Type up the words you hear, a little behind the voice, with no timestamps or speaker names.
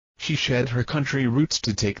she shed her country roots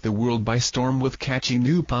to take the world by storm with catchy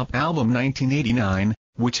new pop album 1989,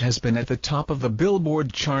 which has been at the top of the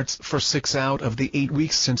Billboard charts for 6 out of the 8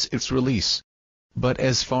 weeks since its release. But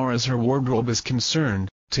as far as her wardrobe is concerned,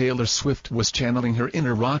 Taylor Swift was channeling her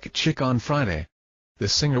inner rock chick on Friday. The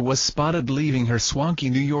singer was spotted leaving her swanky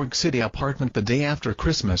New York City apartment the day after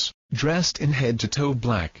Christmas, dressed in head-to-toe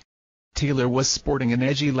black. Taylor was sporting an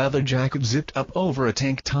edgy leather jacket zipped up over a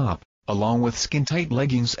tank top, along with skin-tight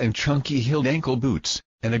leggings and chunky heeled ankle boots,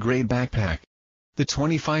 and a gray backpack. The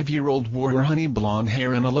 25-year-old wore her honey blonde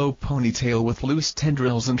hair in a low ponytail with loose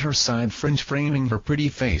tendrils and her side fringe framing her pretty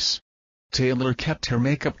face. Taylor kept her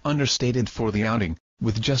makeup understated for the outing,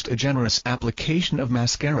 with just a generous application of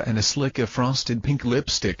mascara and a slick frosted pink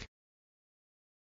lipstick.